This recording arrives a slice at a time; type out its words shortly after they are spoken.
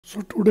So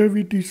today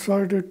we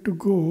decided to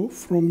go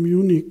from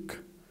Munich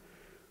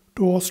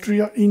to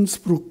Austria,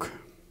 Innsbruck,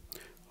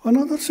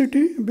 another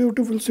city,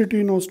 beautiful city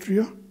in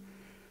Austria.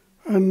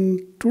 And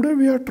today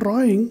we are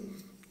trying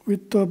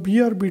with the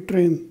BRB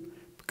train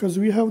because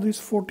we have this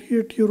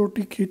 48 euro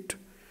ticket,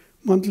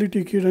 monthly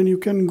ticket, and you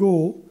can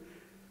go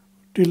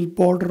till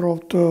border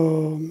of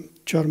the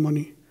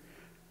Germany.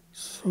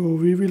 So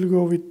we will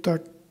go with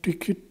that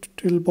ticket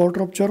till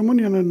border of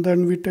Germany and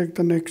then we take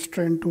the next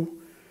train to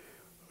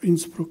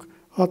Innsbruck.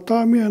 आता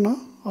आम्ही आहे ना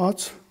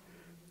आज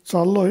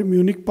चाललो आहे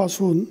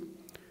म्युनिकपासून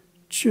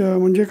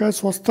म्हणजे काय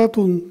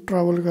स्वस्तातून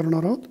travel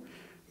करणार आहोत.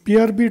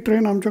 BRB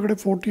ट्रेन आमच्याकडे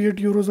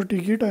 48 युरोचं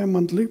तिकीट आहे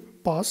मंथली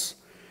पास.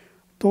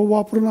 तो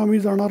वापरून आम्ही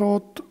जाणार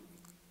आहोत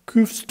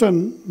क्युस्टन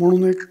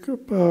म्हणून एक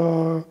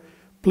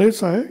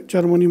प्लेस आहे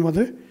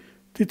जर्मनीमध्ये.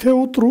 तिथे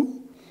उतरू,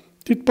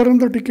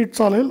 तिथपर्यंत तिकीट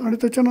चालेल आणि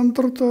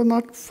त्याच्यानंतर तर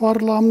नाट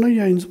फार लांब नाही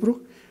आहे इन्स्ब्रुक.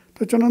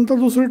 त्याच्यानंतर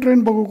दुसरी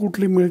ट्रेन बघू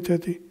कुठली मिळते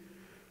ती.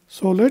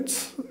 So let's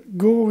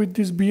go with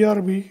this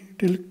BRB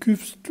till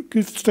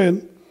Kufstein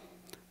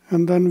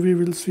and then we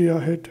will see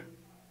ahead.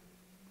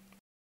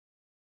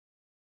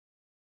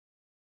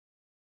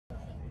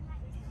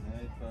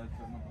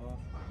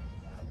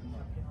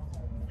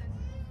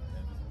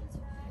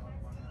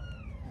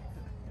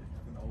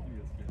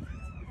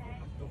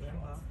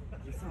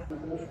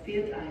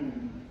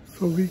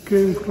 So we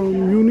came from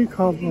Munich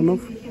Hafen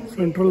of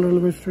Central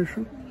Railway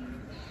Station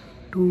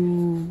to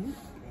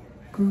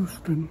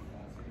Kufstein.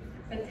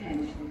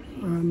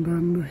 And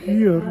then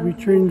here we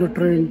change the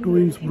train to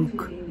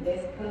Innsbruck,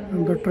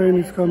 and the train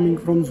is coming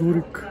from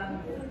Zurich.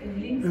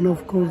 And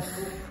of course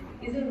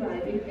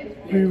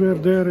we were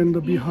there in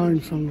the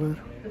behind somewhere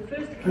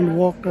and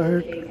walked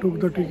ahead, took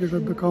the ticket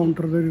at the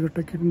counter. There is a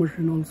ticket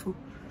machine also,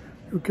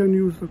 you can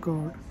use the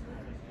card.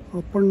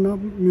 आपण ना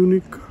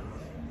Munich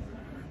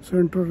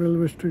central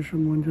railway station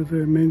म्हणजे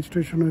ते main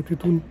station आहे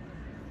तिथून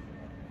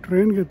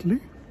train घेतली.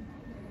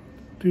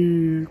 ती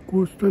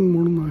कुस्टन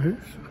म्हणून आहे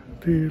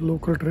ती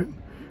लोकल ट्रेन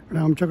आणि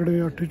आमच्याकडे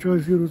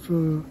 48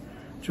 युरोचं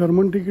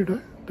जर्मन तिकीट आहे.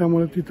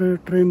 त्यामुळे तिथे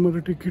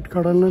ट्रेनमध्ये तिकीट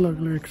काढायला नाही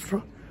लागलं एक्स्ट्रा,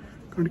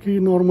 कारण की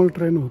नॉर्मल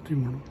ट्रेन होती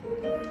म्हणून.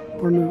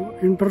 पण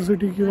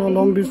इंटरसिटी किंवा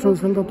लॉंग डिस्टन्स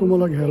असेल तर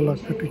तुम्हाला घ्यायला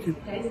लागतं तिकीट.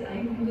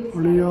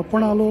 आणि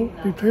आपण आलो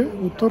तिथे,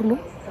 उतरलो.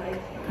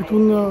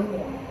 तिथून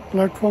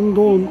प्लॅटफॉर्म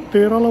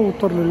 13ला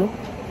उतरलेलो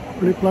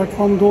आणि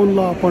प्लॅटफॉर्म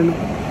 2ला आपण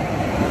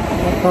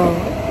आता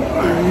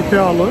इथे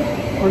आलो आहे.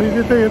 आणि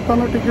तिथे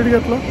येताना तिकीट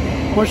घेतलं.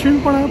 मशीन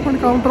पण आहे पण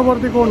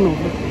काउंटरवरती कोण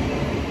नव्हतं.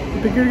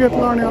 तिकीट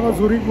घेतलं आणि आता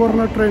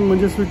झुरिकवरनं ट्रेन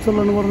म्हणजे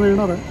स्वित्झर्लंडवरनं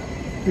येणार आहे.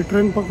 ती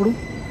ट्रेन पकडू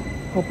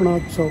आपण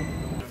आज जाऊ.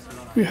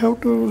 We have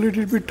to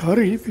little bit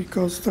Hari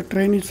because the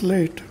train is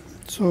late.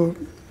 So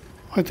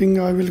I think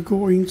I will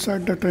go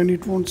inside the train.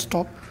 It won't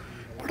stop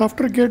but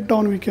after get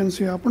down we can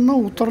see. आपण ना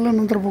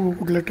उतरल्यानंतर बघू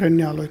कुठल्या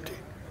ट्रेनने आलो आहे ते.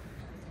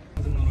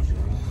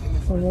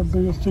 So what do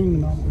you think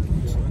now?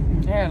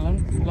 Yeah,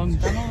 long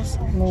tunnels.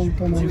 Long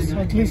tunnels,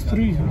 at least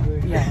 3.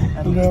 Yeah,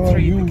 at least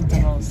 3 big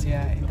tunnels.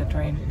 Yeah, in the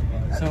train.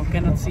 So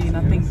cannot see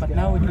nothing, but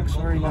now it looks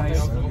very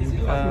nice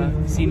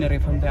scenery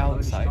from the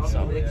outside.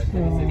 So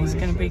this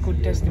can be a good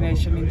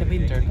destination in the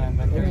winter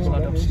time when there is a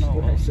lot of snow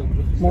also.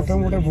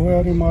 मोठे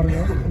भुयारी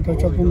मार्ग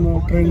त्याच्यातून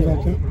train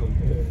जाते.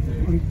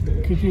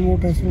 किती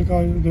मोठे असेल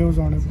काय देव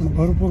जाणे, पण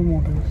भरपूर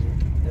मोठे.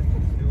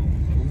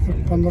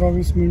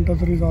 15-20 मिनिटं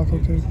तरी जात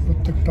होते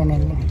प्रत्येक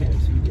टनलला.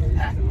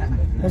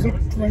 Was it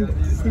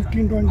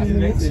 15-20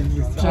 minutes?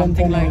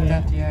 Something like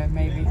that, yeah,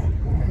 maybe.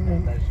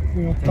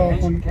 आता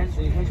आपण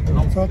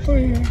जातो.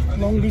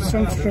 लॉंग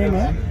डिस्टन्स ट्रेन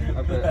आहे.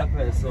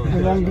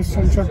 लॉंग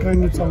डिस्टन्सच्या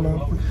ट्रेनने चाललो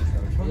आपण.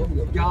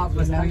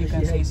 But now you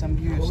can see some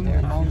views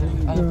there, mountain,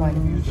 alpine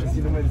views.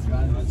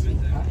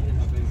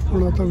 पण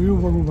आता व्ह्यू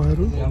बघू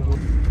बाहेरून.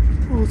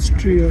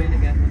 Austria,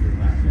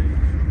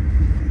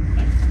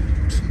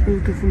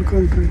 beautiful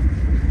country.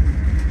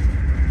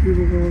 ही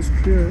बघा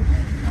ऑस्ट्रिया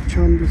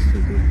छान दिसते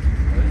ते.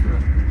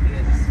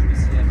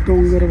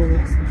 डोंगर बघा.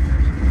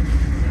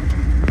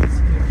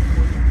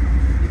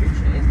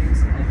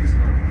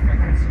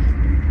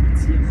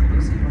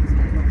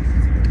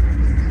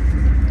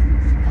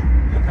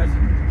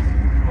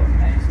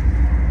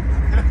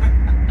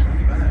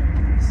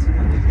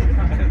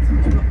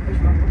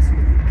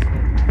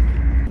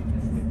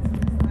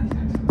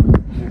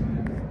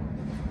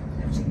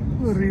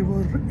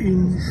 River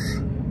Inns,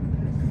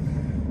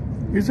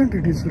 isn't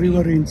it? It's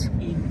River Inns.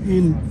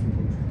 In.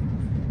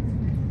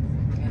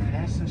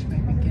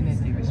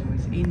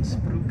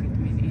 Innsbruck, it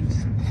means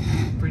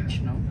Innsbruck,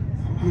 no?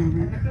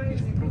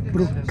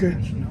 Brugge.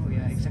 No,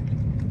 yeah, exactly.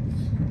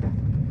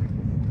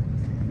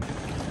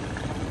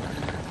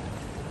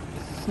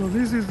 So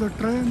this is the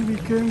train we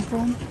came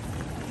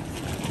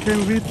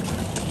with.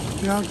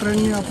 या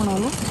ट्रेननी आपण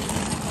आलो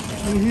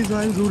आणि ही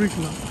जाईल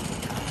झुरिकला.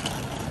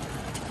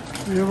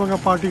 हे बघा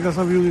पाठी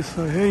कसा व्ह्यू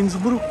दिसतो. हे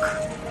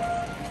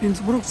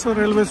इन्स्ब्रुकचं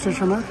रेल्वे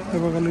स्टेशन आहे. हे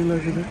बघा लिहिलं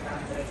आहे तिथे.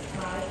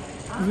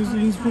 This is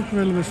इन्स्ब्रुक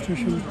railway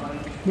station,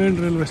 main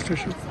railway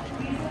station.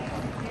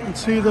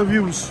 See the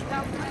views.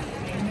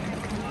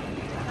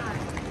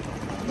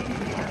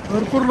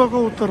 भरपूर लोक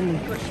उतरले.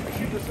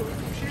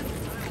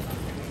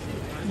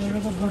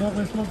 आता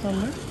बुडापेस्टला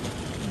चाललंय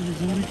आणि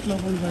झुरिकला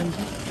पण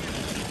जायचं.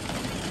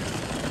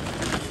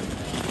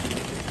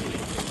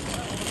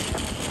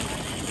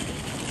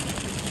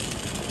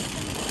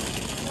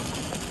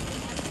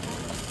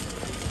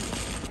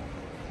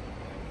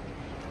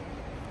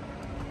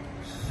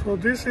 So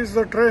this is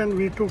the train,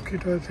 we took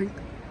it I think,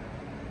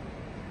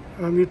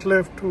 and it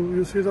left to,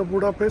 you see the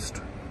Budapest.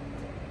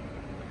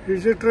 He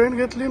ji train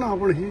घेतली ना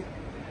आपण ही,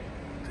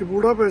 ती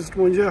बुडापेस्ट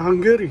म्हणजे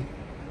हंगेरी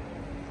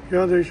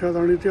या देशात,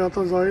 आणि ती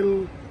आता जाईल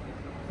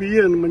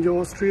वियन म्हणजे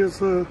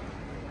ऑस्ट्रियाचं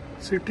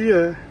सिटी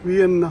आहे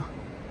वियन्ना,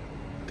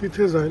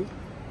 तिथे जाईल.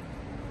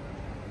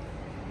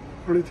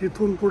 आणि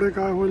तिथून पुढे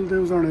काय होईल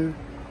देव जाणे,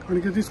 कारण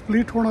की ती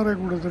स्प्लिट होणार आहे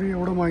कुठेतरी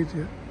एवढं माहिती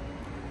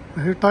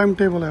आहे. हे टाइम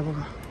टेबल आहे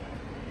बघा,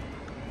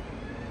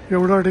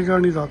 एवढ्या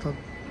ठिकाणी जातात.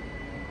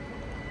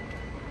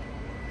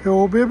 हे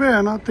ओबेबे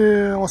आहे ना,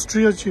 ते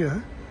ऑस्ट्रियाची आहे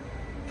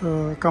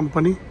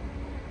कंपनी.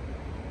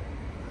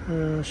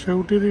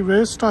 शेवटी ती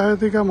वेस्ट आहे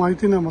ती काय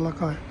माहिती नाही मला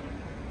काय.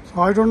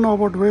 सो I don't know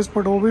about waste,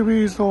 but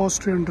ओबेबे is the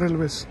Austrian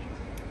railways.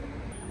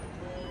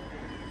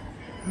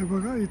 हे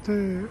बघा इथे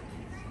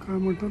काय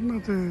म्हणतात ना,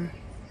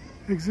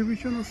 ते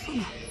एक्झिबिशन असतं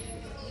ना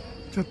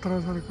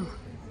जत्रासारखं,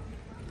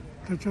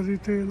 त्याच्यात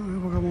इथे हे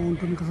बघा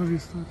माउंटन कसं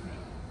दिसतं ते.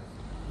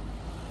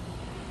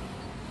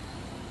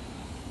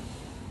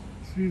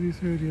 See, this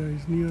area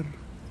is near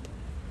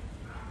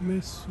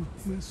Messu.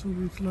 Messu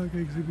is like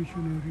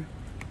exhibition area.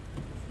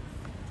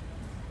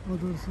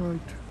 Other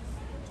side,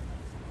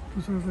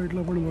 दुसऱ्या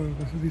साईडला पण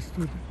बघा कसं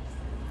दिसतं ते.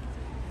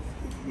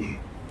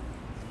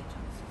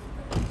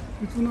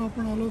 तिथून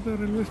आपण आलो ते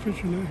रेल्वे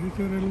स्टेशन आहे,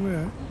 इथे रेल्वे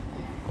आहे.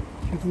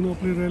 तिथून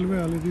आपली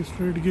रेल्वे आली, ती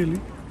स्ट्रेट गेली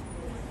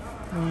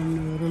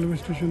आणि रेल्वे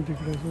स्टेशन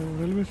तिकडे. सो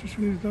railway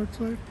station is that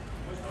side.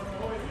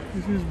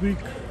 This is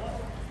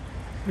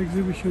big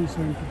exhibition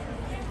centre.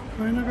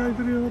 काही ना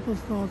काहीतरी होत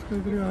असतं, आज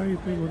काहीतरी आहे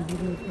इथे, भरपूर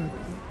लोक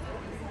आहेत.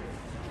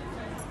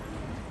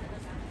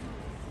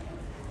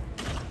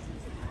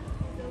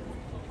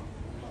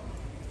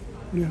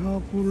 आणि हा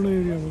पूर्ण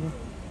एरिया बघा,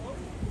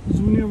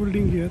 जुन्या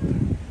बिल्डिंगी आहेत.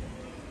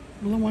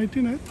 मला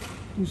माहिती नाही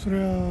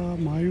दुसऱ्या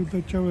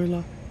महायुद्धाच्या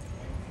वेळेला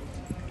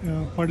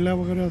त्या पडल्या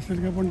वगैरे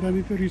असेल का, पण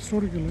त्यांनी ते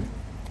रिस्टोर केलं आहे.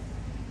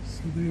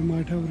 सो they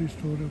might have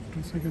restore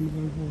after second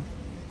world war.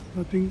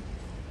 Nothing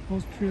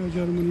Austria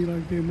Germany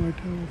like they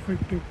might have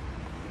affected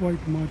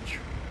quite much.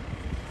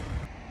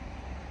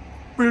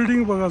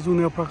 Building बघा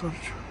जुन्या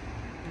प्रकारची.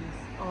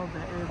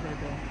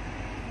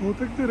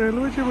 बहुतेक ती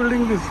रेल्वेची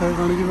बिल्डिंग दिसत आहे,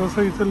 कारण की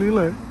जसं इथं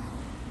लिहिलं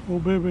आहे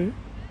ओबेबे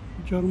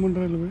German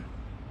railway,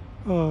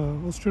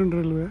 Austrian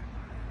railway.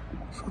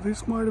 So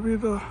this might be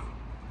the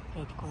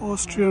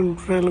Austrian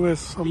railway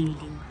some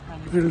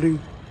building.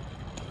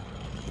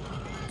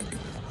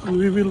 and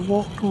we will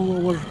walk to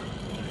our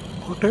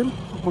hotel.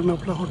 आपण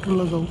आपल्या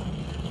हॉटेलला जाऊ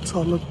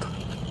चालत.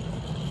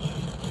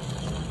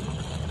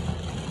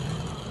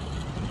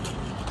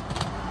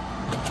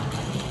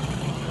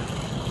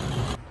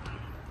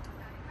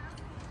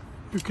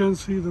 You can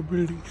see the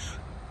buildings,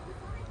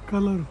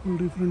 colorful,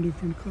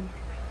 different color.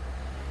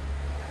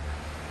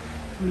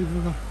 आणि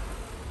बघा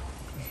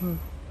कसं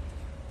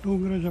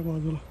डोंगराच्या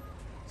बाजूला.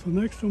 So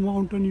next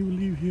mountain you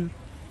leave here.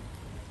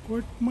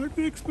 Quite might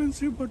be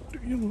expensive, but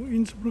you know,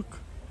 Innsbruck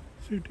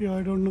city,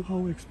 I don't know how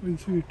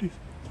expensive it is.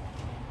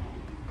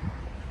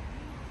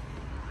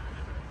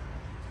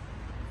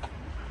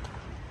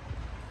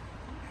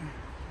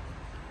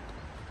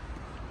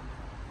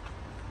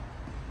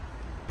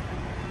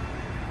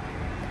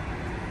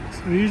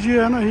 ही जी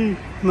आहे ना, ही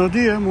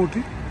नदी आहे मोठी,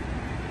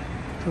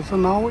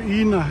 त्याचं नाव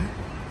इन आहे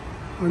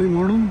आणि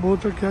म्हणून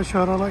बहुतेक या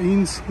शहराला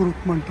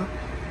इन्सब्रुक म्हणतात.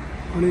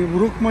 आणि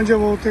ब्रुक म्हणजे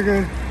बहुतेक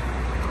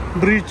आहे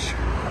ब्रिज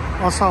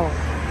असावा.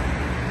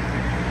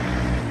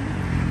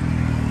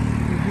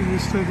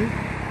 दिसते ती.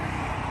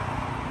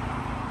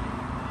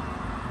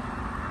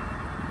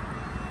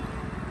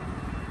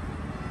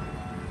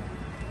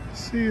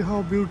 See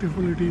how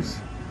beautiful it is.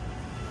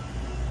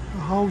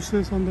 The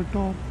houses on the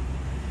top.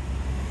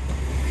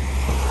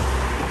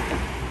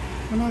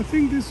 And I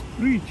think this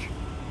bridge,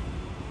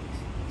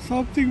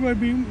 something might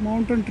be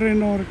mountain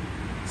train or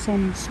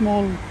some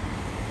small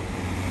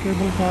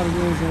cable car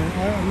goes,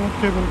 or not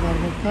cable car,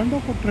 but kind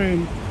of a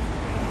train.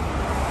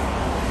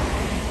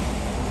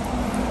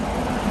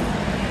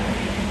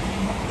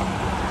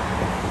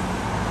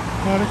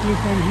 Directly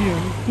from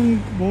here, इथून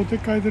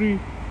बहुतेक काहीतरी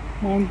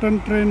mountain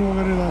train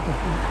वगैरे जात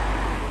असते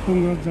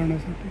डोंगरात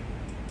जाण्यासाठी.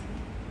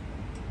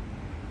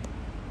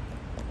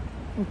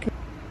 Okay,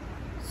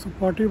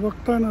 सपाटी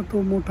बघताय ना,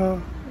 तो मोठा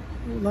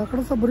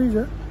लाकडाचा ब्रिज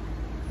आहे.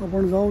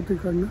 आपण जाऊ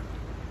तिकडनं.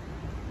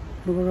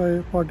 बघा हे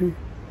पाठी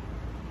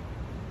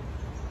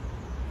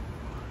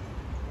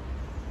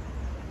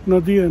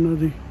नदी आहे,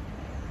 नदी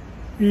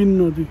इन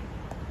नदी.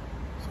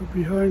 सो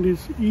behind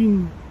is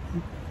in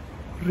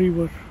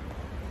river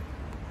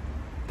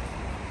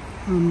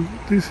and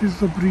this is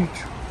the bridge.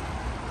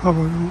 हा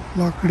बघा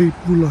लाकडी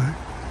पूल आहे.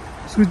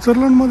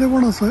 स्वित्झर्लंडमध्ये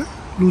पण असं आहे,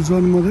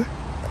 लुझानमध्ये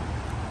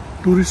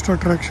टुरिस्ट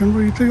अट्रॅक्शन,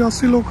 पण इथे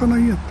जास्ती लोक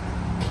नाही आहेत.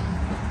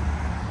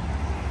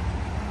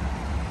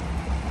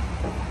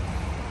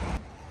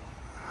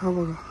 हा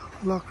बघा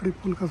लाकडी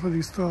पूल कसा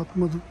दिसतो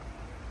आतमधून.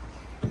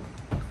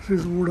 This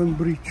is wooden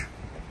bridge.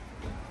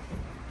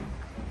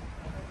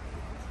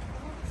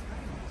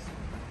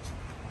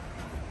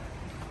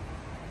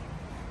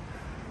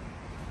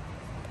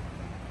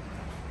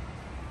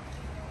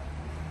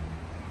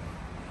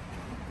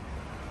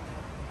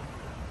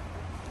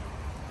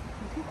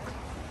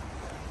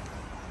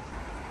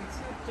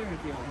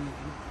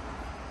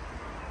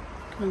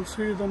 You can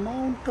see the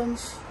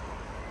mountains,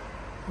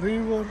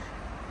 river.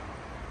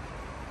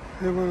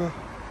 हे बघा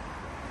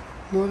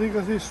नदी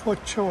कशी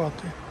स्वच्छ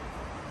वाहते.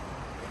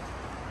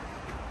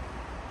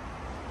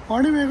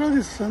 पाणी वेगळं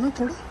दिसतं ना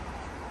थोडं.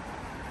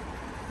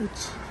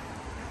 It's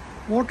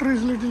water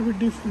is little bit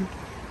different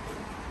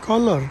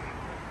color.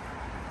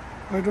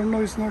 I don't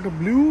know, it's not a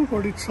blue,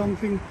 but it's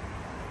something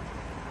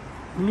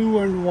blue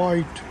and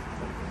white.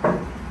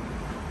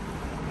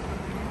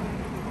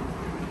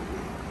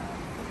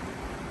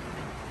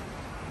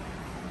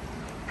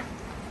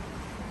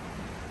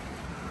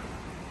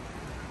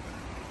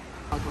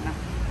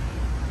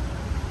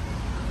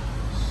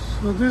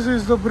 So this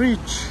is the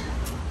bridge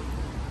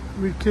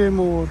we came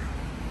over.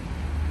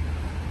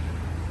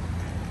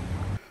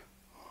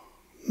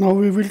 Now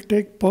we will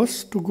take bus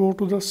to go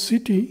to the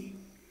city.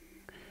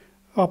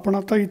 आपण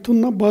आता इथून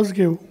ना बस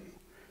घेऊ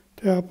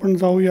ते आपण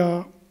जाऊया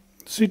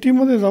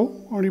सिटीमध्ये जाऊ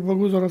आणि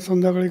बघू जरा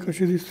संध्याकाळी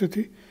कशी दिसते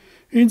ती.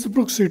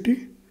 Innsbruck city,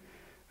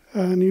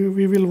 and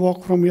we will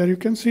walk from here. You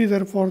can see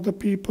there for the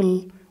people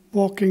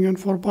walking and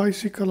for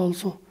bicycle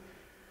also.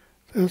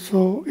 So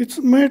it's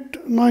made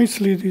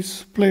nicely, this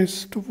place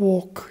to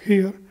walk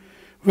here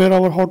where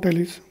our hotel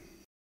is.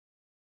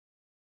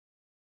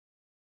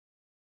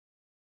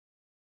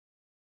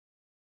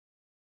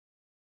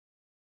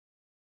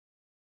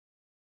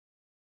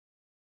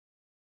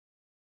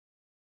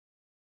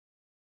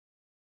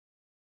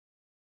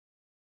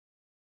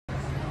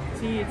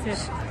 See, it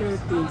says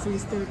 13,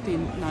 since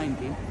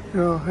 1390.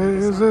 Yeah,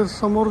 हे जे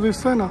समोर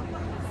दिसतंय ना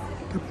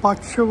ते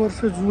 500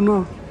 वर्ष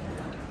जुनं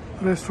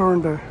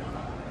restaurant आहे.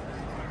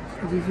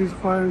 So this is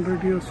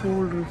 500 years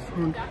old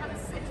restaurant.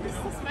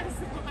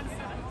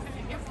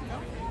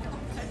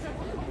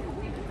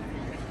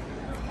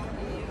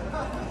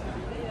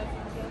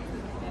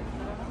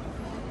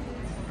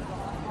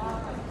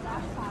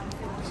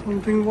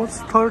 Something what's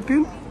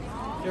 13?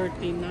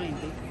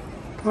 1390.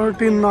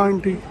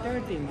 1390.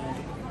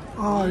 1390.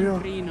 Ah,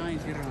 yeah.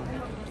 1390.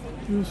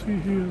 You see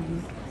here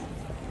that.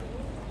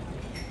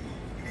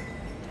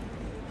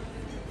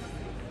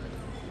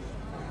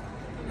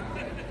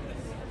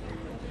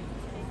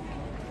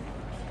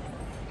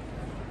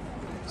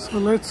 So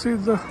let's see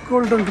the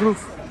golden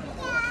roof.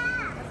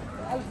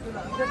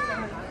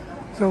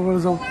 जवळ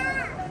जाऊ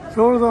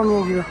जाऊन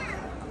बघूया.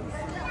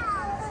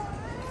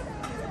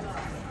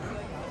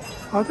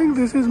 I think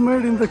this is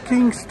made in the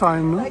king's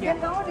time, no? Yeah.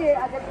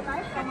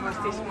 That was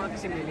this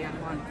Maximilian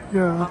one.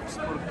 Yeah.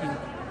 Habsburg king.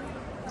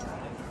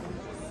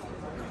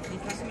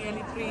 It has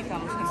nearly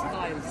 3,000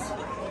 tiles.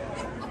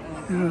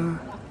 Yeah.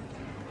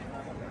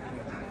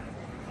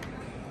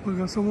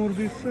 बघा समोर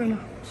दिसतंय ना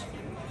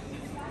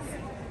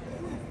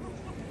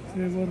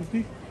ते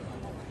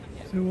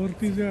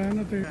वरती जे आहे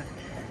ना ते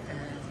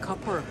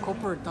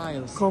Copper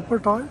tiles. copper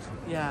tiles.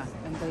 Yeah,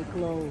 and they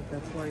glow.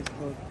 That's why it's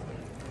called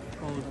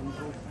golden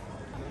roof.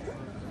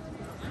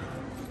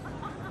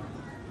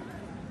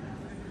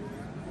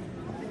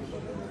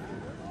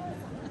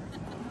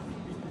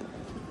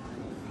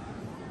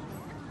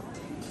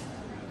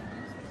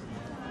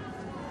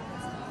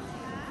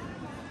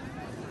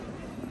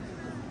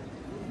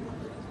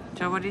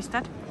 So what is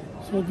that?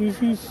 So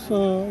this is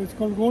it's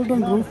called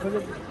golden roof.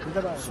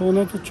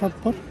 सोन्याचं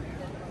छप्पर.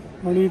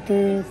 आणि ते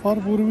फार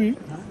पूर्वी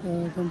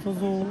त्यांचा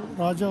जो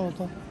राजा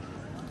होता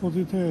तो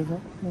तिथे यायचा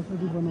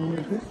त्यासाठी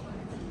बनवलं ते.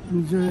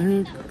 म्हणजे हे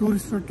एक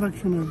टुरिस्ट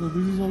अट्रॅक्शन आहे.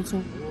 This is also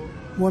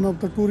one of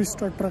the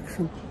tourist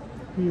attraction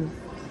here.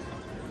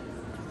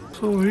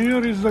 So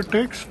here is the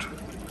text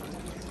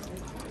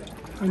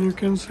and you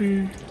can see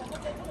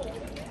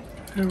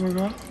हे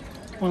बघा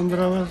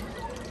 15व्या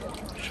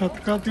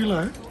शतकातील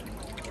आहे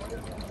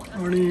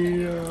आणि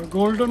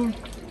golden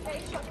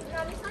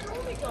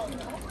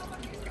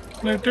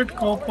plated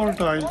copper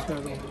tiles.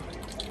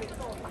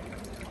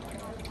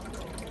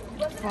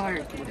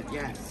 Fire coated,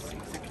 yes,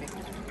 exactly.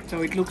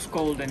 So it looks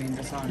golden in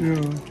the sun.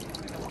 Yeah.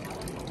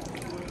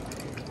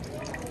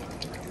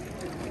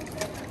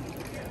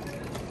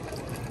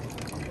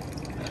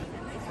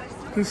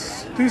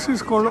 This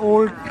is called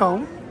Old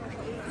Town.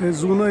 हे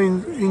जुनं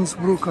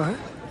Innsbruck आहे.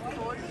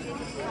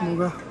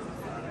 बघा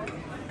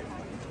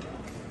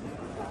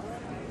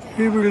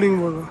ही building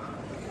बघा.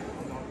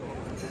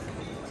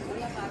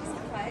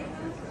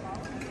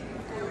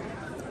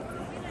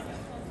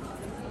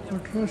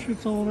 अठराशे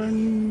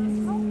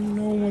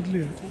 94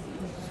 मधली आहे.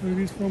 So it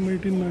is from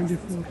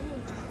 1894.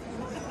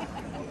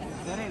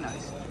 Very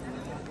nice.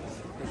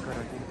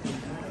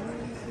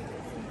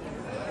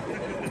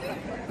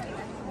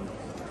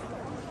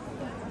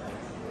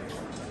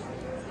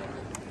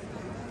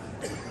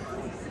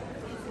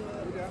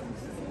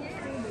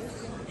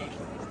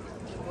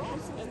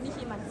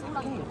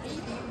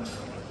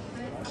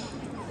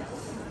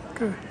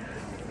 Okay.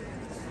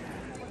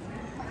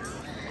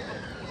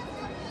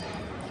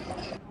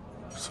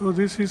 So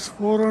this is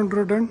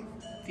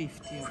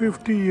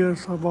 450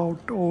 years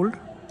about old.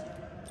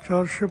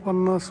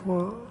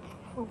 450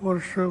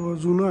 वर्ष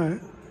जुनं आहे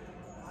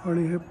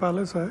आणि हे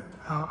पॅलेस आहे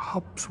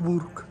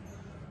हाब्सबुर्ग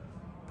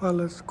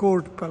Palace,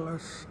 Court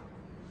Palace.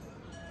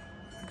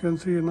 You can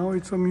see now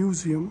it's a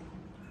museum,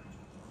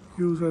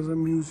 used as a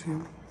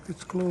museum.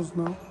 It's closed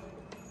now,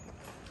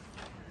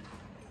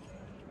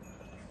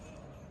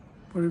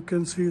 but you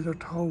can see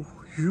that how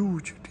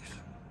huge it is.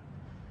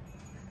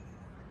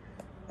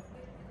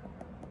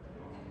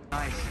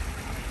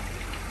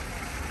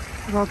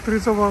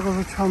 रात्रीचं बघा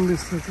कसं छान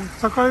दिसतं ते.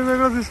 सकाळी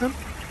वेगळं दिसेल,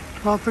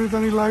 रात्री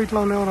त्यांनी लाईट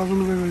लावल्यावर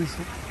अजून वेगळं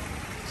दिसेल.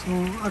 So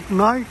at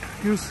night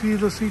you see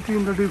the city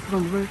in a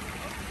different way.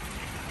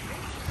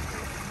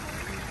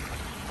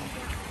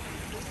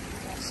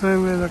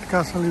 Same way that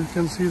castle, you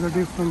can see the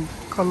different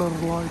color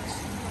lights.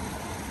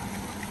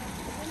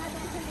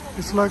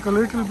 It's like a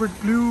little bit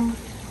blue,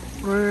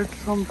 red,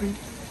 something.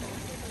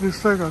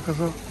 दिसतंय का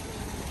कसं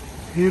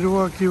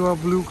हिरवा किंवा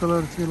blue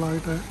कलरची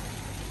light आहे,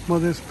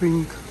 मध्येच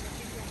pink.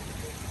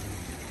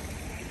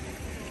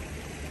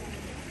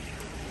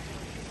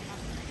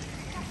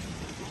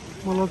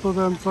 मला तो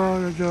त्यांचा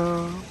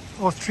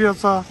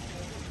ऑस्ट्रियाचा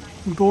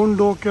 2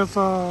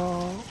 डोक्याचा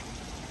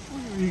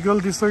ईगल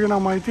दिसतो की ना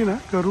माहिती नाही,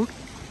 गरुड.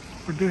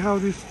 But they have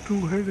this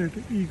 2-headed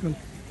eagle.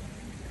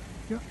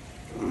 Yeah,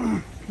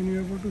 can you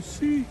able to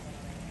see?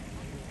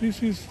 This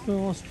is the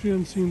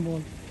Austrian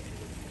symbol.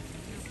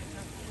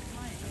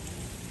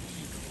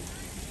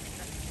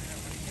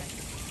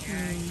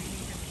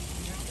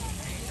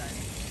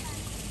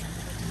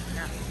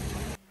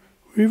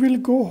 We will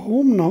go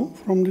home now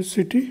from this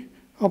city.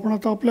 आपण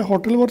आता आपल्या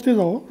हॉटेलवरती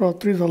जाऊ,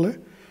 रात्री झालंय.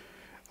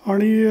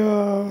 आणि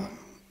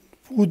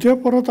उद्या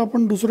परत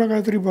आपण दुसरं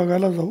काहीतरी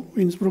बघायला जाऊ.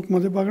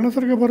 इन्सब्रुकमध्ये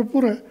बघण्यासारखं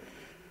भरपूर आहे,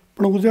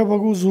 पण उद्या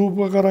बघू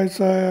झू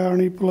करायचा आहे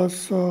आणि plus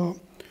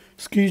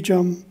ski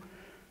jump.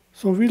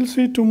 So will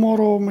see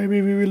tomorrow, may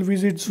be we will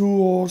visit झू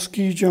और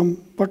ski jump.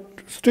 But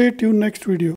stay tune next video.